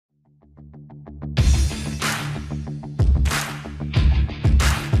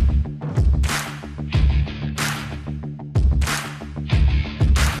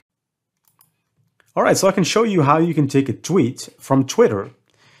All right, so I can show you how you can take a tweet from Twitter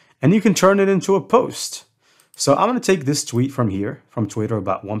and you can turn it into a post. So I'm going to take this tweet from here, from Twitter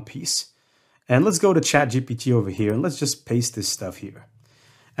about One Piece. And let's go to ChatGPT over here and let's just paste this stuff here.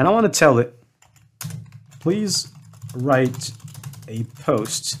 And I want to tell it, please write a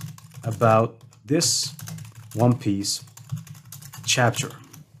post about this One Piece chapter.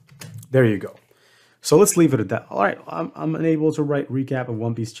 There you go. So let's leave it at that. All right, I'm unable to write recap of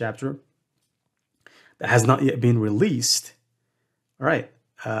One Piece chapter that has not yet been released. All right,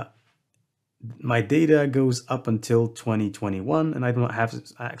 my data goes up until 2021 and I do not have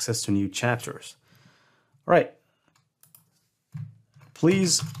access to new chapters. All right,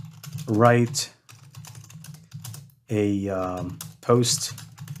 please write a post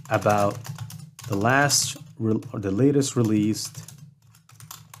about the latest released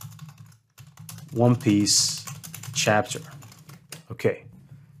One Piece chapter. Okay.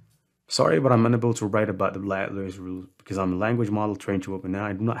 Sorry, but I'm unable to write about the latest rule because I'm a language model trained to OpenAI.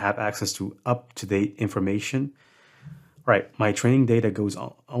 I do not have access to up-to-date information. Right, my training data goes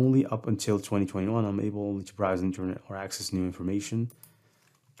only up until 2021. I'm able only to browse the internet or access new information.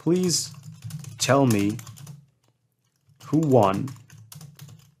 Please tell me who won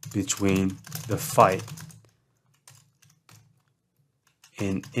between the fight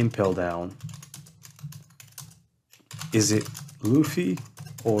in Impel Down. Is it Luffy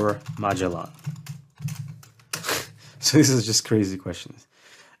or Magellan? So this is just crazy questions.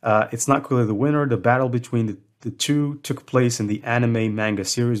 It's not clear the winner. The battle between the two took place in the anime manga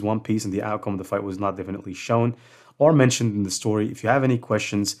series One Piece, and the outcome of the fight was not definitely shown or mentioned in the story. If you have any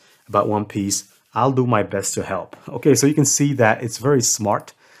questions about One Piece, I'll do my best to help. Okay, so you can see that it's very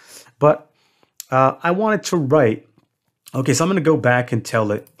smart, but I wanted to write. Okay, so I'm going to go back and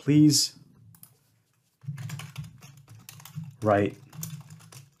tell it, please write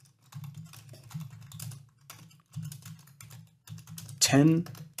ten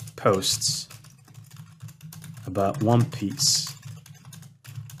posts about One Piece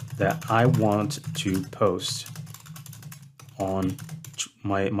that I want to post on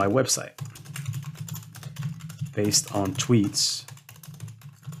my website based on tweets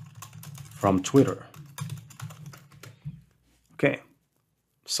from Twitter. Okay,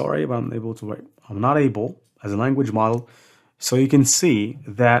 sorry, but I'm not able as a language model. So you can see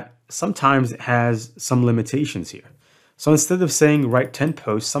that sometimes it has some limitations here. So instead of saying write 10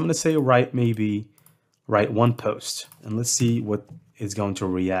 posts, I'm going to say write one post. And let's see what is going to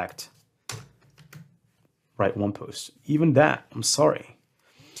react. Write one post. Even that, I'm sorry.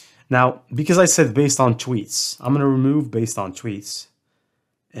 Now, because I said based on tweets, I'm going to remove based on tweets.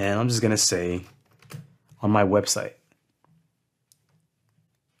 And I'm just going to say on my website.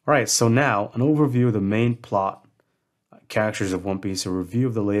 All right, so now an overview of the main plot, characters of One Piece, a review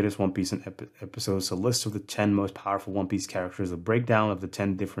of the latest One Piece episodes, a list of the 10 most powerful One Piece characters, a breakdown of the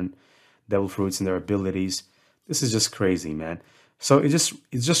 10 different devil fruits and their abilities. This is just crazy, man. So it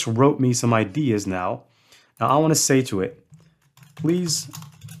just wrote me some ideas now. Now I want to say to it, please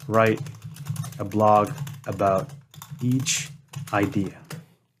write a blog about each idea.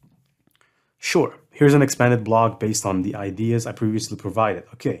 Sure, here's an expanded blog based on the ideas I previously provided.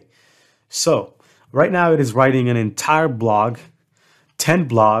 Okay, so right now it is writing an entire blog, 10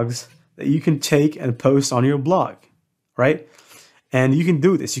 blogs that you can take and post on your blog, right? And you can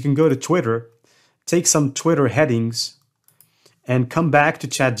do this. You can go to Twitter, take some Twitter headings, and come back to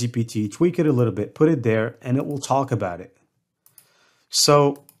ChatGPT, tweak it a little bit, put it there, and it will talk about it.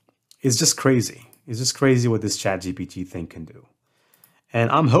 So it's just crazy. It's just crazy what this ChatGPT thing can do.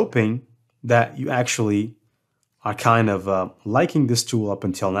 And I'm hoping that you actually are kind of liking this tool up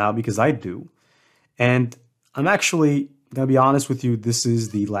until now, because I do. And I'm actually going to be honest with you, this is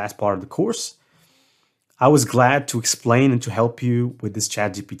the last part of the course. I was glad to explain and to help you with this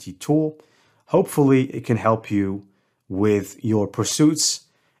ChatGPT tool. Hopefully it can help you with your pursuits,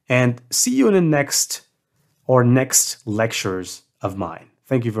 and see you in the next lectures of mine.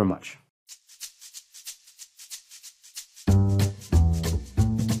 Thank you very much.